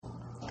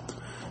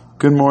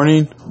Good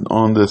morning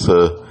on this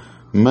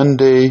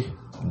Monday,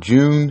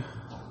 June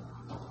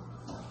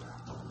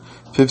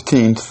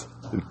 15th,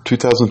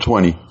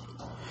 2020.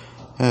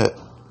 How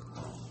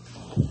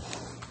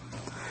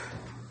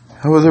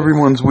was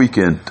everyone's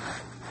weekend?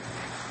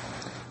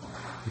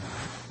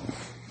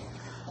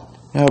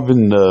 Yeah, I've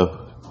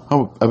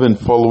been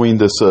following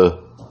this.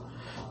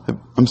 I've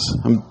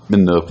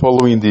been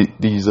following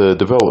these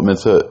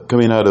developments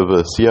coming out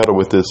of Seattle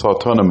with this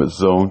autonomous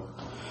zone.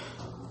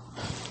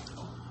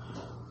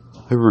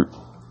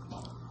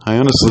 I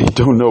honestly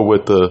don't know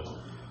what the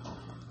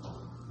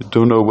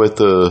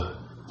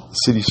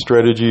city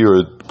strategy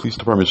or police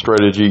department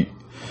strategy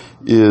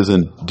is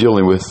in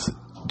dealing with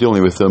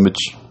them. It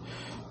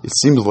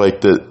seems like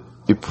that.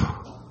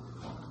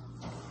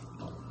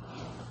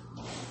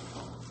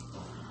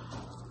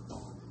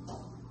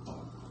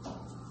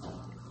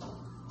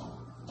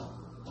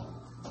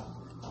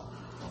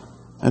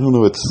 I don't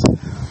know. It's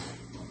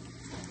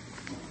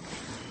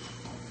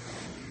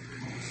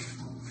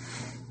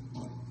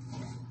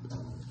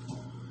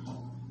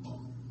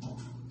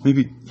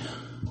maybe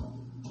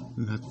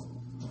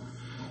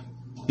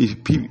these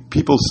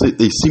people say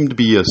they seem to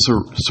be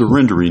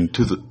surrendering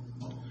to the.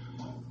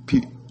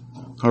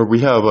 Or we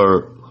have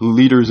our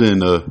leaders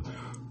in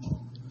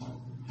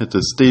at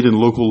the state and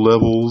local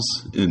levels,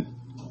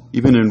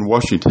 even in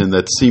Washington,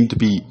 that seem to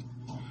be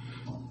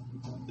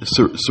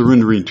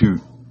surrendering to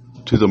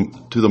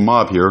the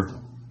mob here.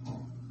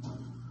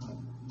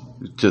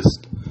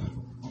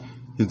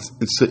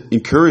 It's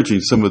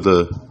encouraging some of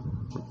the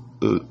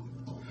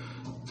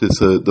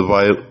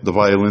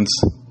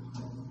violence.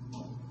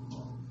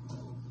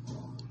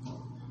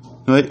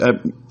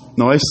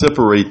 I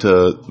separate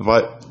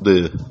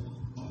the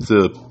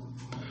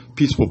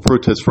peaceful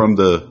protests from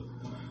the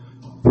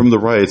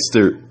riots.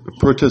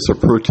 Protests are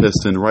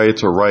protests and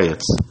riots are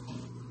riots.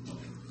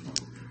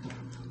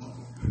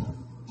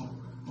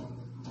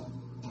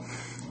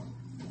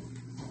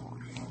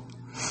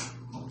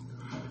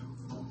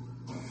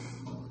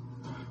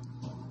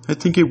 I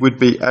think it would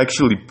be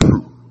actually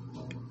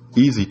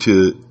easy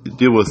to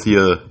deal with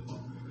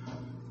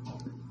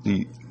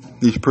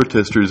these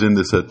protesters in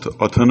this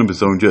autonomous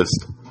zone.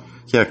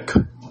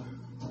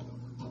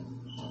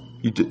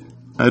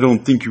 I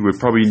don't think you would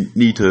probably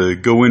need to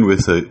go in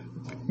with a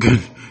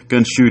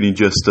gun shooting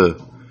just to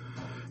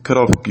cut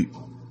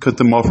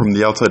them off from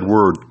the outside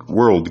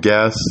world.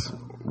 Gas,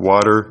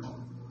 water,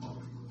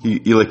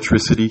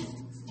 electricity,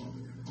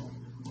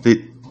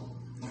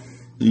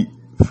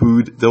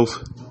 food.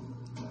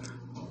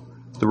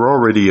 They're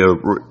already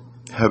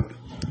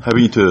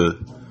having to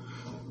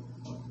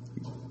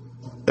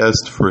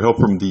ask for help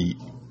from the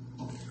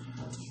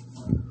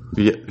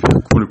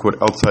quote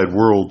unquote outside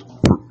world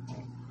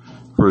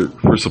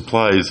for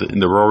supplies,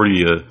 and they're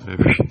already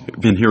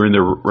been hearing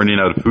they're running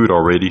out of food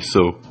already.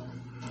 So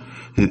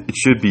it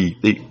should be.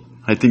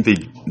 I think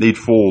they'd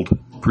fold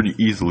pretty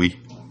easily.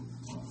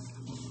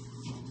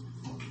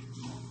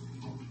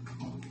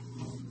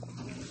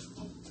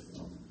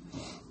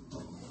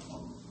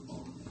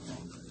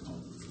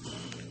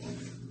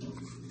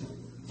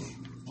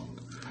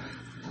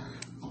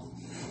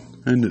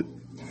 And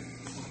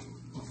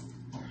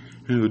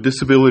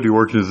disability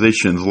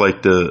organizations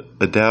like the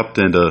ADAPT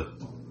and the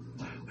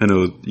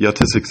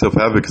Autistic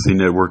Self-Advocacy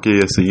Network,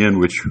 ASEN,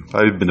 which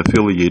I've been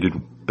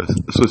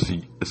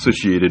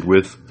associated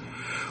with,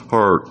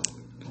 are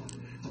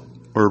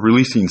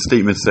releasing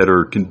statements that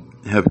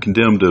have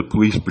condemned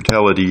police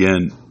brutality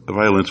and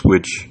violence,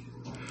 which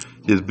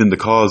has been the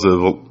cause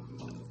of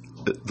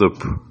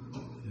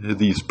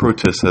these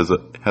protests as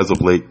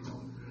of late.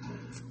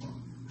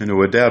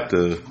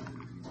 ADAPT.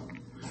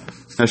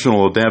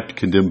 National ADAPT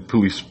condemned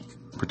police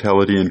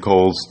brutality and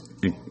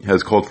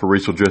has called for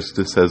racial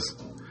justice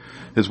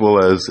as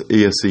well as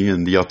ASE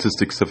and the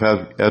Autistic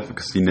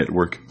Self-Advocacy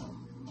Network.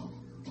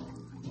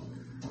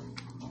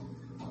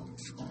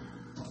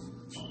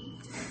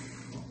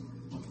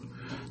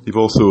 They've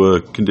also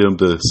condemned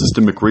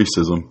systemic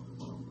racism.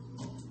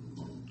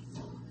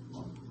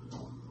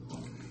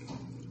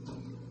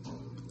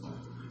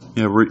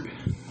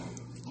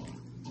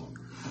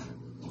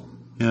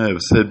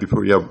 I've said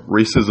before,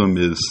 racism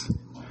is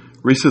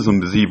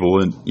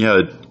evil, and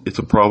it's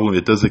a problem.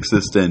 It does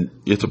exist, and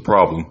it's a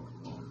problem.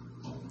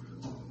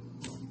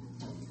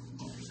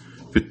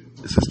 But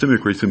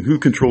systemic racism, who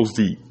controls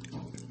the?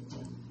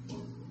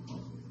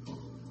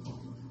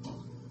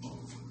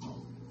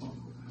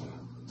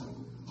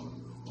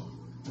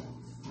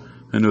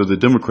 I know the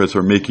Democrats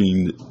are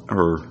making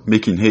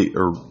hate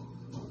or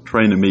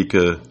trying to make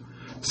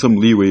some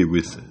leeway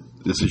with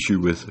this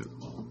issue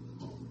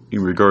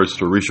in regards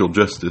to racial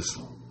justice.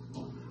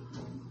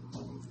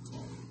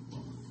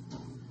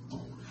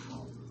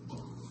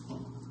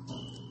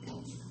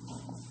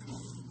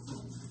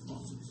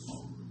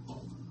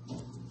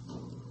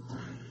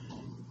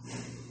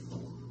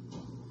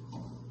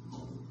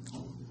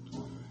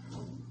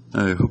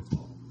 I hope.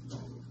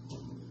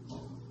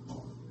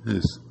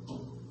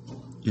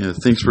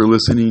 Thanks for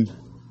listening.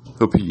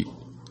 Hope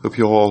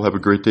you all have a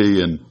great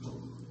day, and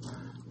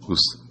we'll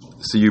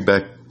see you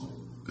back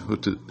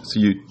hope to see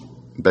you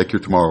back here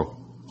tomorrow.